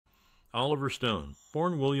Oliver Stone,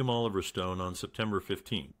 born William Oliver Stone on September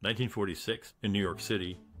 15, 1946, in New York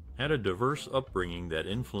City, had a diverse upbringing that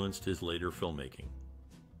influenced his later filmmaking.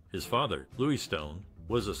 His father, Louis Stone,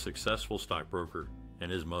 was a successful stockbroker,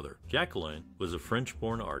 and his mother, Jacqueline, was a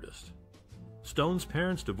French-born artist. Stone's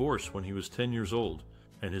parents divorced when he was 10 years old,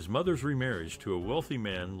 and his mother's remarriage to a wealthy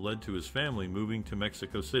man led to his family moving to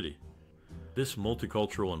Mexico City. This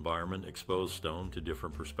multicultural environment exposed Stone to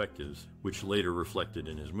different perspectives, which later reflected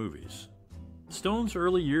in his movies. Stone's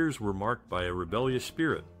early years were marked by a rebellious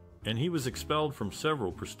spirit, and he was expelled from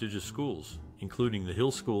several prestigious schools, including the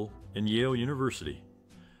Hill School and Yale University.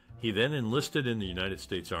 He then enlisted in the United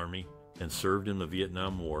States Army and served in the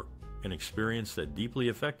Vietnam War, an experience that deeply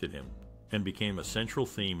affected him and became a central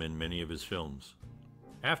theme in many of his films.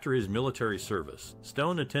 After his military service,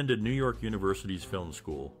 Stone attended New York University's film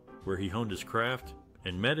school, where he honed his craft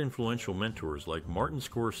and met influential mentors like Martin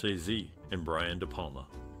Scorsese and Brian De Palma.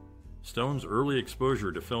 Stone's early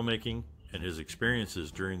exposure to filmmaking and his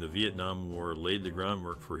experiences during the Vietnam War laid the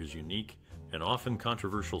groundwork for his unique and often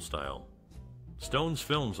controversial style. Stone's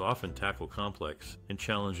films often tackle complex and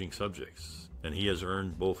challenging subjects, and he has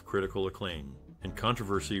earned both critical acclaim and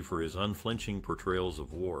controversy for his unflinching portrayals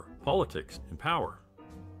of war, politics, and power.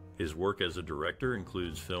 His work as a director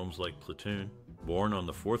includes films like Platoon, Born on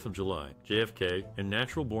the 4th of July, JFK, and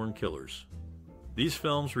Natural Born Killers. These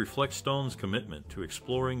films reflect Stone's commitment to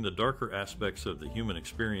exploring the darker aspects of the human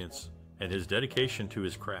experience and his dedication to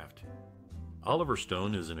his craft. Oliver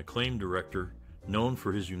Stone is an acclaimed director known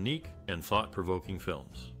for his unique and thought-provoking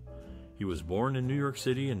films. He was born in New York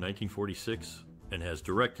City in 1946 and has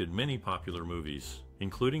directed many popular movies,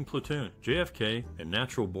 including Platoon, JFK, and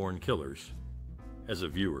Natural Born Killers. As a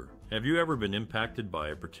viewer, have you ever been impacted by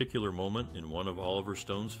a particular moment in one of Oliver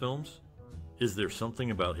Stone's films? Is there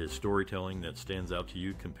something about his storytelling that stands out to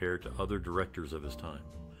you compared to other directors of his time?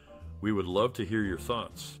 We would love to hear your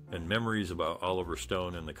thoughts and memories about Oliver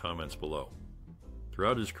Stone in the comments below.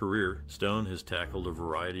 Throughout his career, Stone has tackled a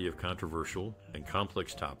variety of controversial and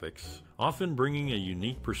complex topics, often bringing a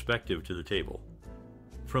unique perspective to the table.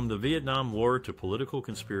 From the Vietnam War to political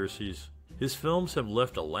conspiracies, his films have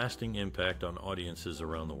left a lasting impact on audiences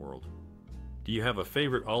around the world. Do you have a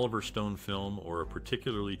favorite Oliver Stone film or a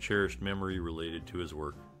particularly cherished memory related to his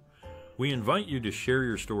work? We invite you to share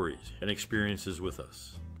your stories and experiences with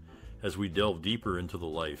us. As we delve deeper into the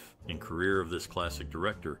life and career of this classic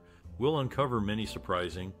director, we'll uncover many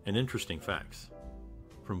surprising and interesting facts.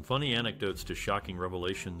 From funny anecdotes to shocking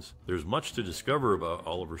revelations, there's much to discover about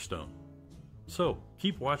Oliver Stone. So,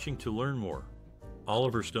 keep watching to learn more.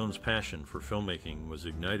 Oliver Stone's passion for filmmaking was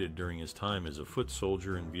ignited during his time as a foot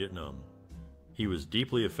soldier in Vietnam. He was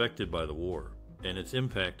deeply affected by the war and its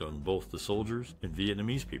impact on both the soldiers and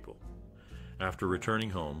Vietnamese people. After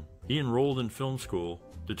returning home, he enrolled in film school,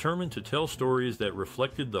 determined to tell stories that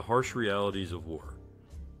reflected the harsh realities of war.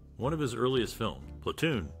 One of his earliest films,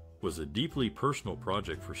 Platoon, was a deeply personal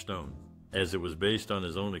project for Stone, as it was based on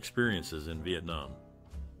his own experiences in Vietnam.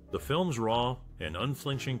 The film's raw and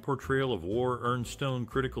unflinching portrayal of war earned Stone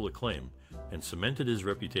critical acclaim and cemented his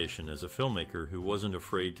reputation as a filmmaker who wasn't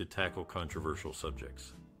afraid to tackle controversial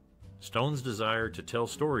subjects. Stone's desire to tell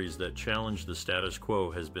stories that challenge the status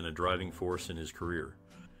quo has been a driving force in his career.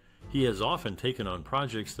 He has often taken on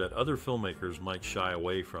projects that other filmmakers might shy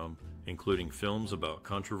away from, including films about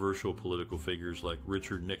controversial political figures like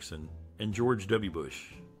Richard Nixon and George W. Bush.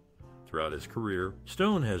 Throughout his career,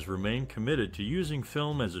 Stone has remained committed to using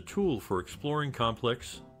film as a tool for exploring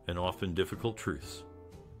complex and often difficult truths.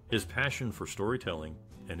 His passion for storytelling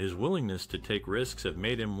and his willingness to take risks have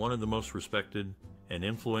made him one of the most respected and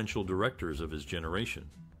influential directors of his generation.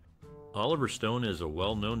 Oliver Stone is a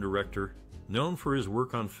well-known director, known for his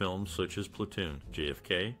work on films such as Platoon,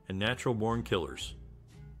 JFK, and Natural Born Killers.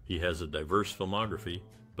 He has a diverse filmography,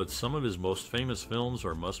 but some of his most famous films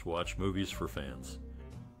are must-watch movies for fans.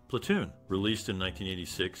 Platoon, released in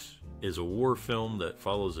 1986, is a war film that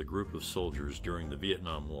follows a group of soldiers during the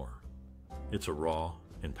Vietnam War. It's a raw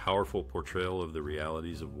and powerful portrayal of the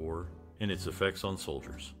realities of war and its effects on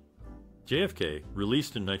soldiers. JFK,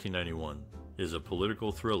 released in 1991, is a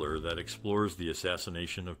political thriller that explores the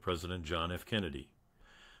assassination of President John F. Kennedy.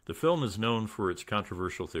 The film is known for its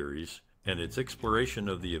controversial theories and its exploration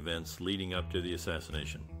of the events leading up to the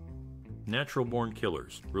assassination. Natural Born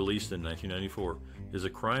Killers, released in 1994, is a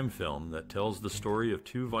crime film that tells the story of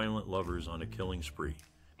two violent lovers on a killing spree.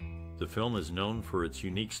 The film is known for its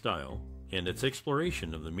unique style and its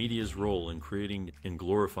exploration of the media's role in creating and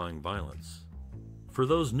glorifying violence. For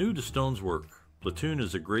those new to Stone's work, Platoon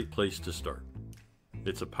is a great place to start.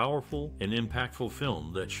 It's a powerful and impactful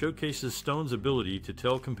film that showcases Stone's ability to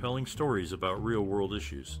tell compelling stories about real-world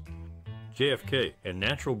issues. JFK and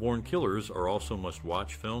Natural Born Killers are also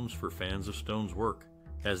must-watch films for fans of Stone's work,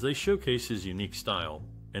 as they showcase his unique style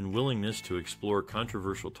and willingness to explore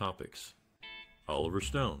controversial topics. Oliver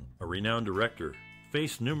Stone, a renowned director,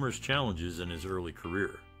 faced numerous challenges in his early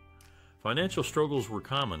career. Financial struggles were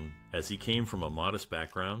common as he came from a modest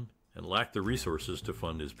background and lacked the resources to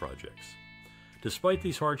fund his projects. Despite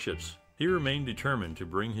these hardships, he remained determined to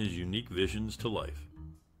bring his unique visions to life.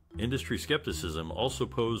 Industry skepticism also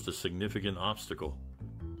posed a significant obstacle.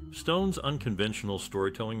 Stone's unconventional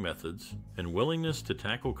storytelling methods and willingness to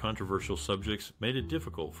tackle controversial subjects made it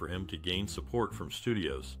difficult for him to gain support from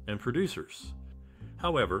studios and producers.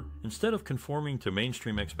 However, instead of conforming to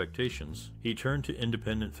mainstream expectations, he turned to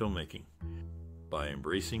independent filmmaking. By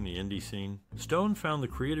embracing the indie scene, Stone found the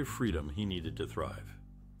creative freedom he needed to thrive.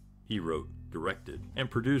 He wrote, directed,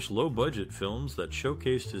 and produced low-budget films that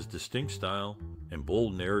showcased his distinct style and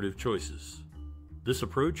bold narrative choices. This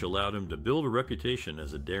approach allowed him to build a reputation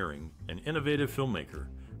as a daring and innovative filmmaker,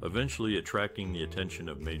 eventually attracting the attention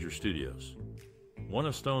of major studios. One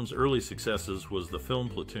of Stone's early successes was the film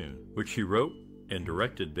Platoon, which he wrote and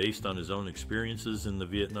directed based on his own experiences in the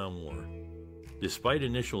Vietnam War. Despite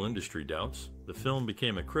initial industry doubts, the film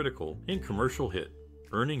became a critical and commercial hit,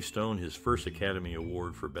 earning Stone his first Academy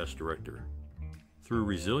Award for Best Director. Through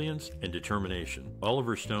resilience and determination,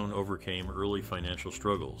 Oliver Stone overcame early financial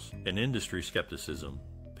struggles and industry skepticism,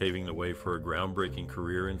 paving the way for a groundbreaking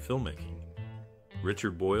career in filmmaking.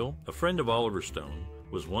 Richard Boyle, a friend of Oliver Stone,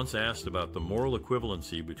 was once asked about the moral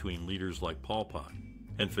equivalency between leaders like Pol Pot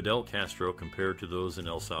and Fidel Castro compared to those in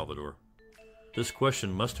El Salvador. This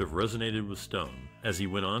question must have resonated with Stone, as he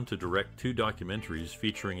went on to direct 2 documentaries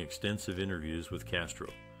featuring extensive interviews with Castro.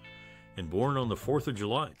 In Born on the 4th of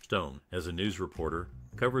July, Stone, as a news reporter,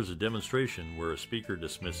 covers a demonstration where a speaker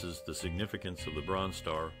dismisses the significance of the Bronze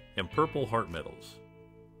Star and Purple Heart medals.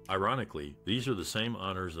 Ironically, these are the same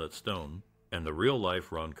honors that Stone and the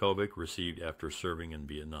real-life Ron Kovic received after serving in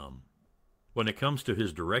Vietnam. When it comes to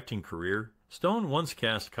his directing career, Stone once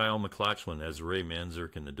cast Kyle MacLachlan as Ray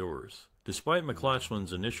Manzarek in The Doors, despite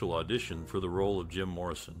MacLachlan's initial audition for the role of Jim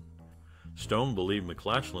Morrison. Stone believed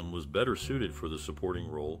MacLachlan was better suited for the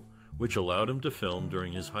supporting role, which allowed him to film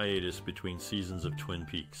during his hiatus between seasons of Twin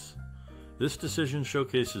Peaks. This decision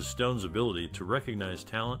showcases Stone's ability to recognize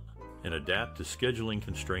talent and adapt to scheduling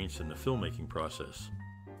constraints in the filmmaking process.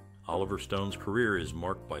 Oliver Stone's career is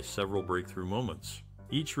marked by several breakthrough moments,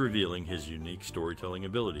 each revealing his unique storytelling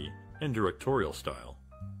ability and directorial style.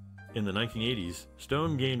 In the 1980s,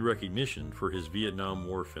 Stone gained recognition for his Vietnam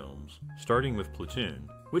War films, starting with Platoon,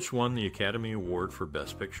 which won the Academy Award for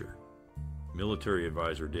Best Picture. Military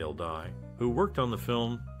advisor Dale Dye, who worked on the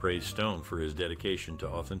film, praised Stone for his dedication to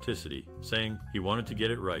authenticity, saying he wanted to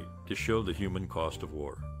get it right to show the human cost of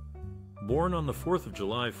war. Born on the 4th of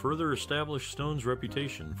July further established Stone's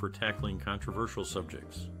reputation for tackling controversial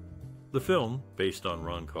subjects. The film, based on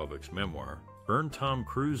Ron Kovic's memoir, earned Tom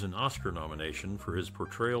Cruise an Oscar nomination for his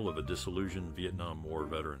portrayal of a disillusioned Vietnam War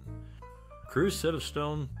veteran. Cruise said of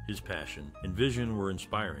Stone, his passion and vision were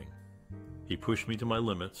inspiring. He pushed me to my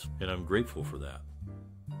limits, and I'm grateful for that.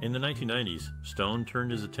 In the 1990s, Stone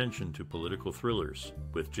turned his attention to political thrillers,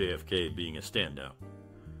 with JFK being a standout.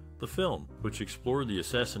 The film, which explored the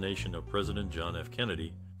assassination of President John F.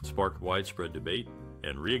 Kennedy, sparked widespread debate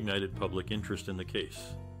and reignited public interest in the case.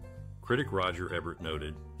 Critic Roger Ebert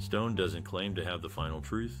noted, Stone doesn't claim to have the final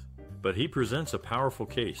truth, but he presents a powerful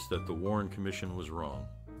case that the Warren Commission was wrong.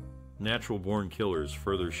 Natural Born Killers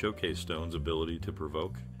further showcased Stone's ability to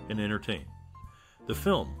provoke and entertain. The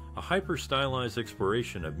film, a hyper-stylized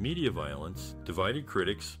exploration of media violence, divided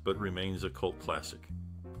critics but remains a cult classic.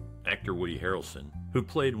 Actor Woody Harrelson, who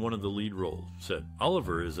played one of the lead roles, said,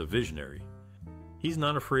 Oliver is a visionary. He's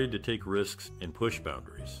not afraid to take risks and push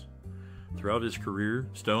boundaries. Throughout his career,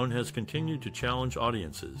 Stone has continued to challenge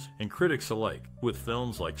audiences and critics alike with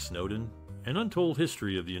films like Snowden and Untold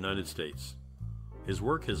History of the United States. His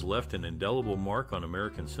work has left an indelible mark on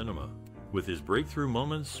American cinema, with his breakthrough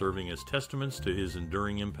moments serving as testaments to his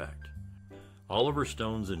enduring impact. Oliver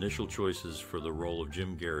Stone's initial choices for the role of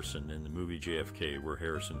Jim Garrison in the movie JFK were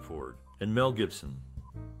Harrison Ford and Mel Gibson.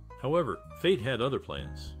 However, fate had other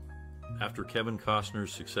plans. After Kevin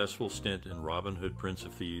Costner's successful stint in Robin Hood, Prince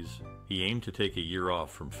of Thieves, he aimed to take a year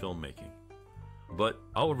off from filmmaking. But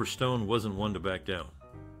Oliver Stone wasn't one to back down.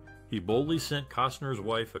 He boldly sent Costner's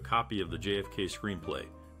wife a copy of the JFK screenplay,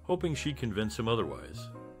 hoping she'd convince him otherwise.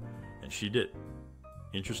 And she did.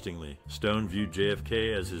 Interestingly, Stone viewed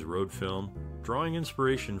JFK as his road film, drawing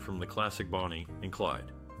inspiration from the classic Bonnie and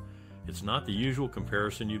Clyde. It's not the usual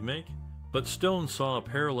comparison you'd make, but Stone saw a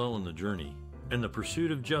parallel in the journey and the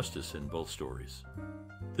pursuit of justice in both stories.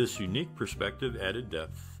 This unique perspective added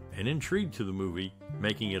depth and intrigue to the movie,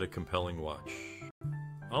 making it a compelling watch.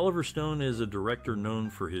 Oliver Stone is a director known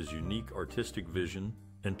for his unique artistic vision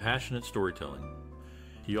and passionate storytelling.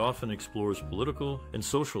 He often explores political and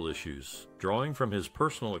social issues, drawing from his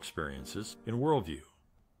personal experiences and worldview.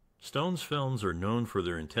 Stone's films are known for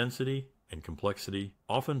their intensity and complexity,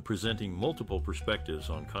 often presenting multiple perspectives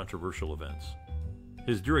on controversial events.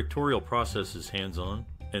 His directorial process is hands-on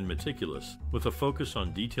and meticulous, with a focus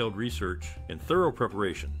on detailed research and thorough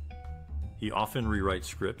preparation. He often rewrites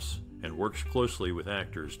scripts and works closely with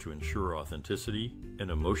actors to ensure authenticity and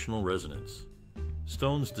emotional resonance.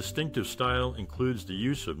 Stone's distinctive style includes the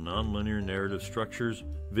use of nonlinear narrative structures,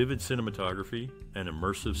 vivid cinematography, and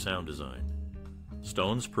immersive sound design.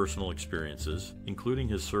 Stone's personal experiences, including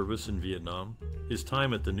his service in Vietnam, his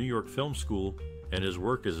time at the New York Film School, and his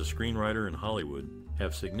work as a screenwriter in Hollywood,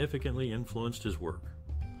 have significantly influenced his work.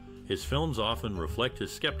 His films often reflect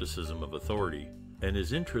his skepticism of authority and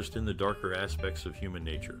his interest in the darker aspects of human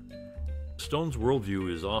nature. Stone's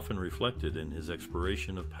worldview is often reflected in his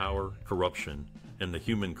exploration of power, corruption, and the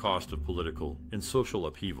human cost of political and social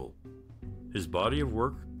upheaval. His body of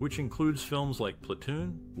work, which includes films like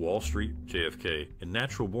Platoon, Wall Street, JFK, and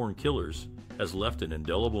Natural Born Killers, has left an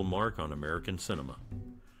indelible mark on American cinema.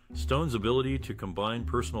 Stone's ability to combine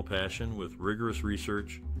personal passion with rigorous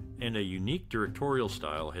research and a unique directorial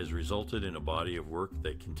style has resulted in a body of work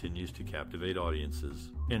that continues to captivate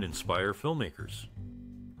audiences and inspire filmmakers.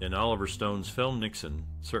 In Oliver Stone's film Nixon,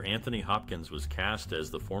 Sir Anthony Hopkins was cast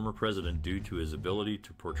as the former president due to his ability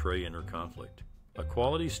to portray inner conflict, a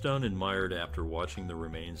quality Stone admired after watching The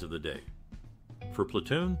Remains of the Day. For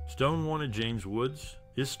Platoon, Stone wanted James Woods,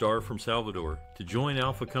 his star from Salvador, to join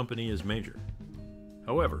Alpha Company as Major.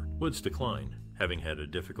 However, Woods declined, having had a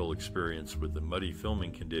difficult experience with the muddy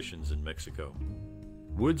filming conditions in Mexico.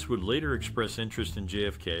 Woods would later express interest in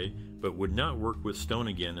JFK, but would not work with Stone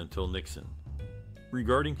again until Nixon.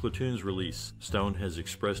 Regarding Platoon's release, Stone has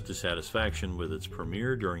expressed dissatisfaction with its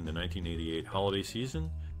premiere during the 1988 holiday season,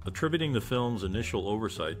 attributing the film's initial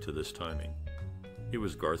oversight to this timing. It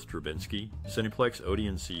was Garth Drabinsky, Cineplex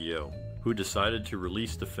Odeon CEO, who decided to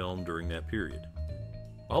release the film during that period.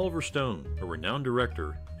 Oliver Stone, a renowned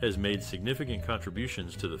director, has made significant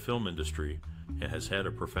contributions to the film industry and has had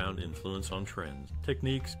a profound influence on trends,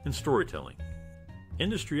 techniques, and storytelling.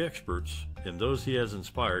 Industry experts and those he has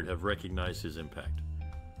inspired have recognized his impact.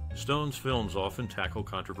 Stone's films often tackle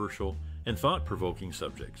controversial and thought-provoking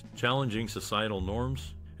subjects, challenging societal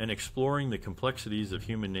norms and exploring the complexities of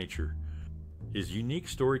human nature. His unique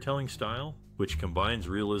storytelling style, which combines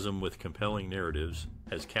realism with compelling narratives,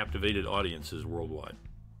 has captivated audiences worldwide.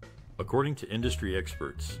 According to industry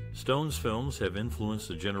experts, Stone's films have influenced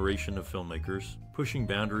a generation of filmmakers, pushing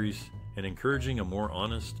boundaries and encouraging a more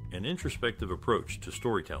honest and introspective approach to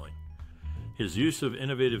storytelling. His use of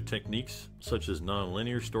innovative techniques, such as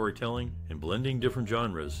nonlinear storytelling and blending different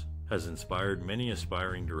genres, has inspired many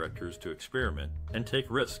aspiring directors to experiment and take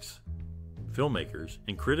risks. Filmmakers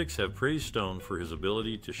and critics have praised Stone for his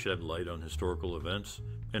ability to shed light on historical events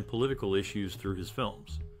and political issues through his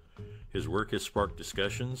films. His work has sparked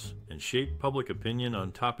discussions and shaped public opinion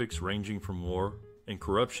on topics ranging from war and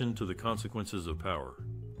corruption to the consequences of power.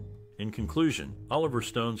 In conclusion, Oliver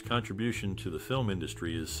Stone's contribution to the film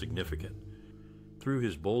industry is significant. Through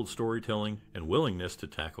his bold storytelling and willingness to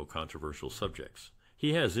tackle controversial subjects,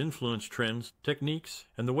 he has influenced trends, techniques,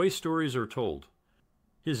 and the way stories are told.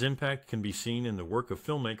 His impact can be seen in the work of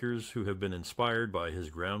filmmakers who have been inspired by his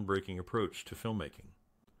groundbreaking approach to filmmaking.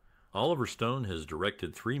 Oliver Stone has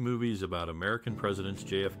directed 3 movies about American presidents: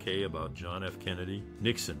 JFK about John F. Kennedy,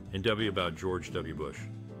 Nixon, and W about George W. Bush.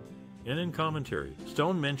 And in commentary,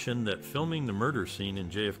 Stone mentioned that filming the murder scene in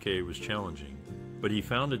JFK was challenging, but he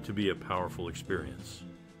found it to be a powerful experience.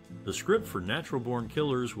 The script for Natural Born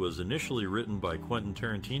Killers was initially written by Quentin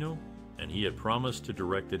Tarantino, and he had promised to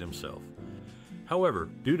direct it himself. However,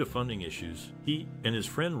 due to funding issues, he and his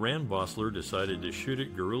friend Rand Bossler decided to shoot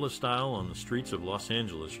it guerrilla style on the streets of Los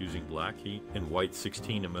Angeles using black heat and white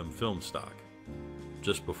 16mm film stock.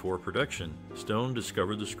 Just before production, Stone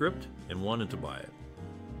discovered the script and wanted to buy it.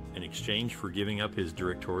 In exchange for giving up his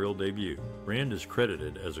directorial debut, Rand is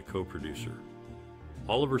credited as a co-producer.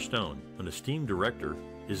 Oliver Stone, an esteemed director,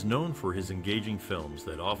 is known for his engaging films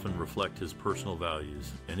that often reflect his personal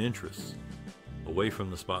values and interests. Away from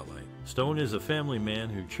the spotlight, Stone is a family man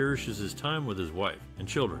who cherishes his time with his wife and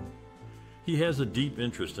children. He has a deep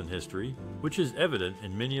interest in history, which is evident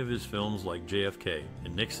in many of his films like JFK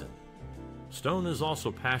and Nixon. Stone is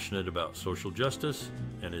also passionate about social justice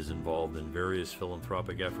and is involved in various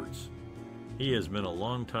philanthropic efforts. He has been a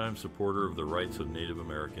longtime supporter of the rights of Native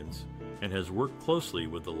Americans and has worked closely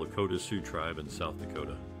with the Lakota Sioux tribe in South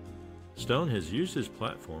Dakota. Stone has used his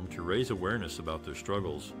platform to raise awareness about their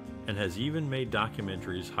struggles and has even made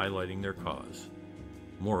documentaries highlighting their cause.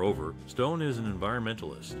 Moreover, Stone is an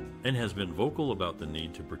environmentalist and has been vocal about the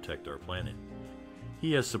need to protect our planet.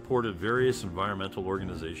 He has supported various environmental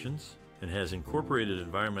organizations and has incorporated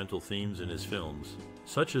environmental themes in his films,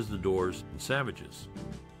 such as The Doors and Savages.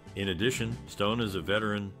 In addition, Stone is a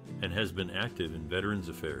veteran and has been active in Veterans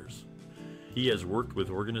Affairs. He has worked with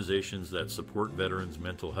organizations that support veterans'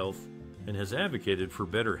 mental health and has advocated for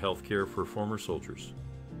better health care for former soldiers.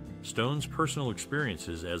 Stone's personal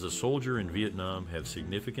experiences as a soldier in Vietnam have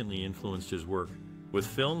significantly influenced his work, with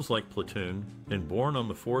films like Platoon and Born on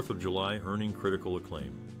the 4th of July earning critical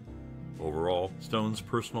acclaim. Overall, Stone's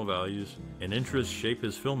personal values and interests shape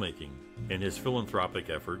his filmmaking, and his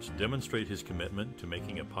philanthropic efforts demonstrate his commitment to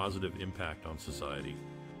making a positive impact on society.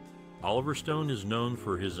 Oliver Stone is known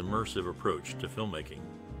for his immersive approach to filmmaking.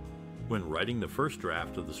 When writing the first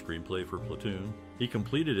draft of the screenplay for Platoon, he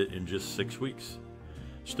completed it in just 6 weeks.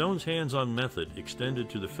 Stone's hands-on method extended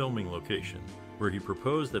to the filming location, where he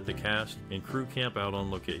proposed that the cast and crew camp out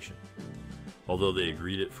on location. Although they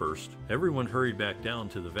agreed at first, everyone hurried back down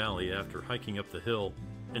to the valley after hiking up the hill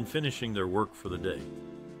and finishing their work for the day.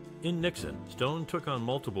 In Nixon, Stone took on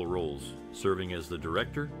multiple roles, serving as the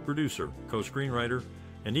director, producer, co-screenwriter,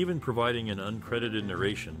 and even providing an uncredited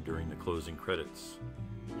narration during the closing credits.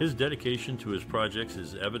 His dedication to his projects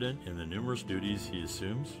is evident in the numerous duties he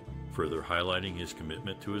assumes, further highlighting his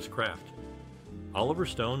commitment to his craft. Oliver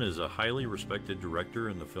Stone is a highly respected director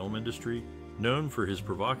in the film industry, known for his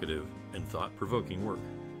provocative and thought-provoking work.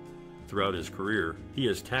 Throughout his career, he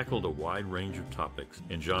has tackled a wide range of topics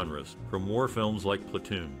and genres, from war films like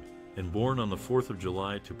Platoon and Born on the 4th of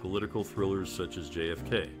July to political thrillers such as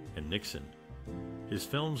JFK and Nixon. His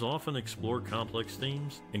films often explore complex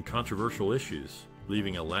themes and controversial issues,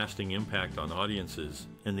 leaving a lasting impact on audiences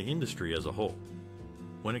and the industry as a whole.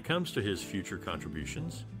 When it comes to his future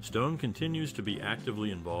contributions, Stone continues to be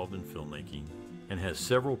actively involved in filmmaking and has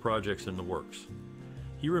several projects in the works.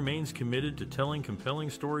 He remains committed to telling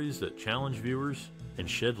compelling stories that challenge viewers and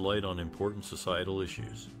shed light on important societal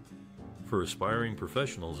issues. For aspiring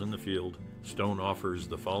professionals in the field, Stone offers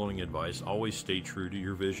the following advice: always stay true to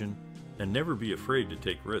your vision and never be afraid to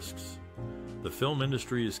take risks. The film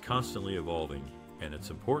industry is constantly evolving, and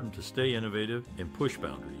it's important to stay innovative and push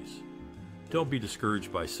boundaries. Don't be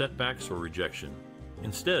discouraged by setbacks or rejection.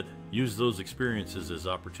 Instead, use those experiences as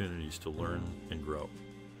opportunities to learn and grow.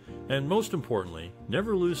 And most importantly,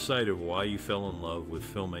 never lose sight of why you fell in love with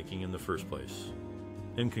filmmaking in the first place.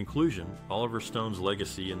 In conclusion, Oliver Stone's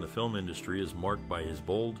legacy in the film industry is marked by his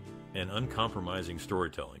bold and uncompromising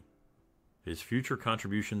storytelling. His future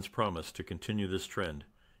contributions promise to continue this trend,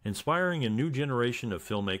 inspiring a new generation of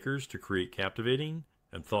filmmakers to create captivating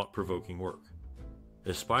and thought-provoking work.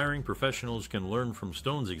 Aspiring professionals can learn from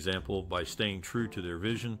Stone's example by staying true to their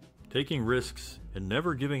vision, taking risks, and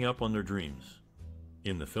never giving up on their dreams.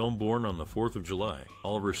 In the film Born on the 4th of July,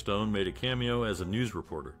 Oliver Stone made a cameo as a news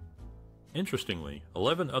reporter. Interestingly,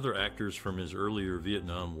 11 other actors from his earlier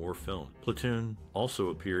Vietnam War film, Platoon, also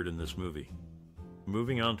appeared in this movie.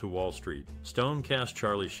 Moving on to Wall Street, Stone cast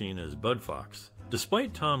Charlie Sheen as Bud Fox,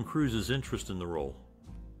 despite Tom Cruise's interest in the role.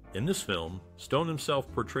 In this film, Stone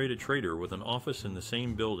himself portrayed a traitor with an office in the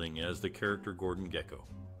same building as the character Gordon Gekko.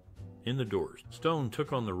 In The Doors, Stone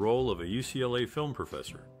took on the role of a UCLA film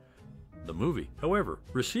professor. The movie, however,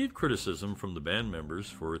 received criticism from the band members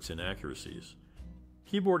for its inaccuracies.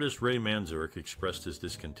 Keyboardist Ray Manzarek expressed his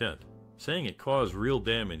discontent, saying it caused real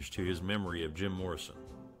damage to his memory of Jim Morrison.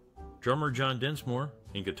 Drummer John Densmore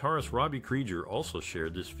and guitarist Robbie Krieger also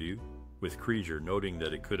shared this view, with Krieger noting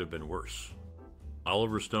that it could have been worse.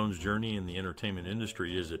 Oliver Stone's journey in the entertainment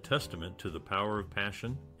industry is a testament to the power of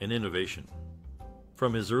passion and innovation.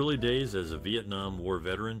 From his early days as a Vietnam War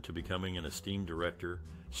veteran to becoming an esteemed director,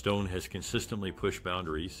 Stone has consistently pushed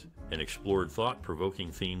boundaries and explored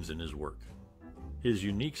thought-provoking themes in his work. His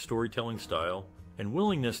unique storytelling style and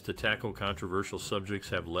willingness to tackle controversial subjects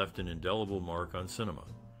have left an indelible mark on cinema.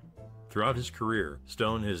 Throughout his career,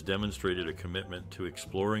 Stone has demonstrated a commitment to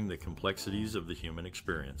exploring the complexities of the human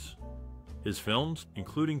experience. His films,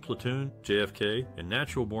 including Platoon, JFK, and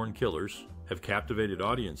Natural Born Killers, have captivated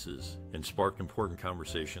audiences and sparked important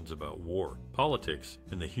conversations about war, politics,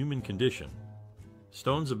 and the human condition.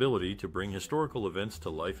 Stone's ability to bring historical events to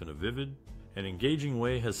life in a vivid and engaging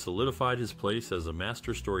way has solidified his place as a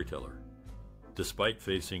master storyteller. Despite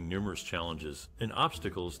facing numerous challenges and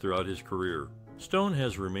obstacles throughout his career, Stone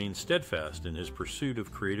has remained steadfast in his pursuit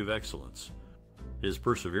of creative excellence. His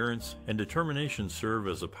perseverance and determination serve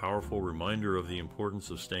as a powerful reminder of the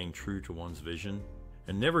importance of staying true to one's vision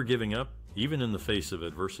and never giving up, even in the face of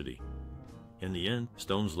adversity. In the end,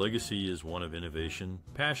 Stone's legacy is one of innovation,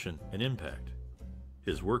 passion, and impact.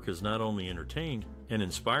 His work has not only entertained and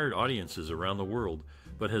inspired audiences around the world,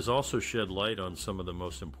 but has also shed light on some of the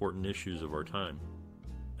most important issues of our time.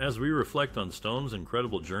 As we reflect on Stone's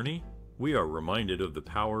incredible journey, we are reminded of the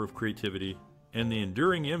power of creativity and the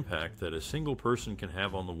enduring impact that a single person can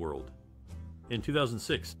have on the world. In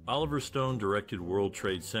 2006, Oliver Stone directed World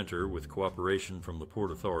Trade Center with cooperation from the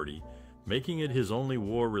Port Authority, making it his only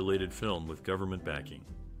war-related film with government backing.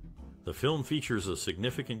 The film features a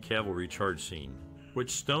significant cavalry charge scene,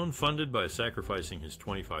 which Stone funded by sacrificing his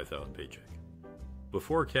 $25,000 paycheck.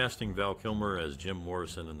 Before casting Val Kilmer as Jim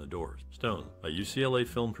Morrison in The Doors, Stone, a UCLA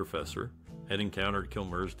film professor, had encountered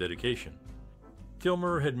Kilmer's dedication.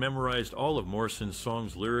 Kilmer had memorized all of Morrison's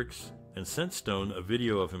songs' lyrics and sent Stone a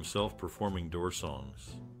video of himself performing Doors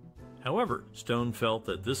songs. However, Stone felt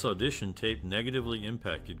that this audition tape negatively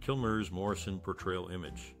impacted Kilmer's Morrison portrayal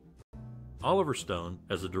image. Oliver Stone,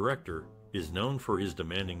 as a director, is known for his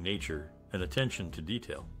demanding nature and attention to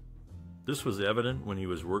detail. This was evident when he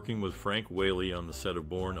was working with Frank Whaley on the set of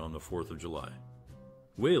Born on the 4th of July.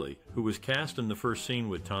 Whaley, who was cast in the first scene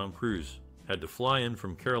with Tom Cruise, had to fly in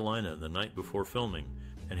from Carolina the night before filming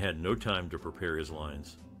and had no time to prepare his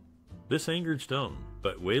lines. This angered Stone,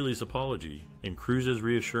 but Whaley's apology and Cruise's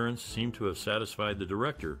reassurance seemed to have satisfied the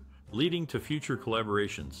director, leading to future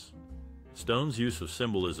collaborations. Stone's use of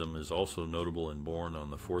symbolism is also notable in Born on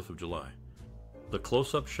the 4th of July. The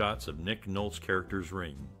close-up shots of Nick Nolte's character's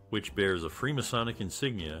ring, which bears a Freemasonic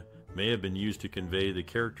insignia, may have been used to convey the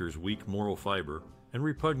character's weak moral fiber and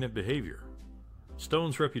repugnant behavior.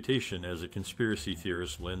 Stone's reputation as a conspiracy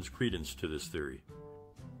theorist lends credence to this theory.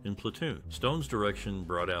 In Platoon, Stone's direction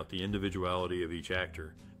brought out the individuality of each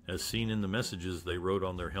actor, as seen in the messages they wrote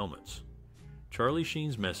on their helmets. Charlie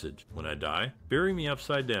Sheen's message, "When I die, bury me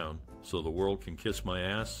upside down so the world can kiss my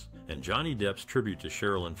ass," and Johnny Depp's tribute to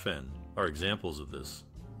Sherilyn Fenn are examples of this.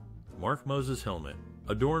 Mark Moses' helmet,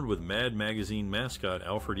 adorned with Mad Magazine mascot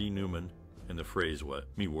Alfred E. Newman, and the phrase, "What,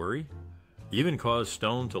 me worry?" even caused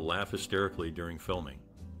Stone to laugh hysterically during filming.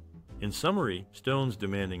 In summary, Stone's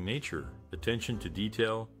demanding nature, attention to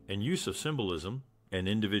detail, and use of symbolism and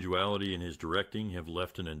individuality in his directing have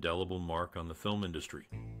left an indelible mark on the film industry.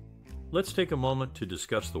 Let's take a moment to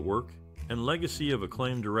discuss the work and legacy of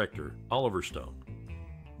acclaimed director Oliver Stone.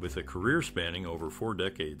 With a career spanning over 4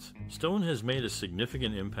 decades, Stone has made a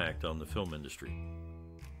significant impact on the film industry.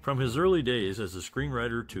 From his early days as a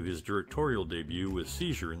screenwriter to his directorial debut with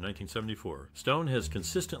Seizure in 1974, Stone has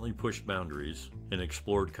consistently pushed boundaries and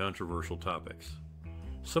explored controversial topics.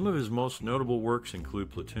 Some of his most notable works include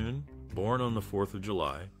Platoon, Born on the 4th of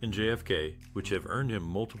July, and JFK, which have earned him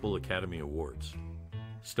multiple Academy Awards.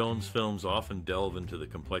 Stone's films often delve into the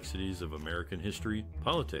complexities of American history,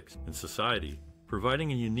 politics, and society,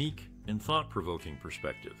 providing a unique and thought-provoking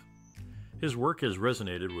perspective. His work has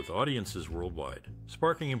resonated with audiences worldwide,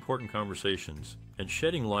 sparking important conversations and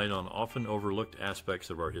shedding light on often overlooked aspects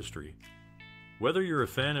of our history. Whether you're a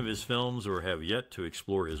fan of his films or have yet to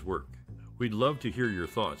explore his work, we'd love to hear your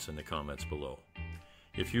thoughts in the comments below.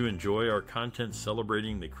 If you enjoy our content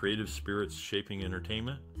celebrating the creative spirits shaping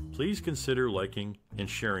entertainment, please consider liking and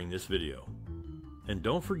sharing this video. And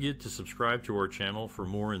don't forget to subscribe to our channel for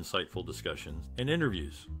more insightful discussions and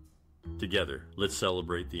interviews. Together, let's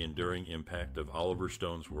celebrate the enduring impact of Oliver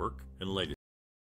Stone's work and legacy.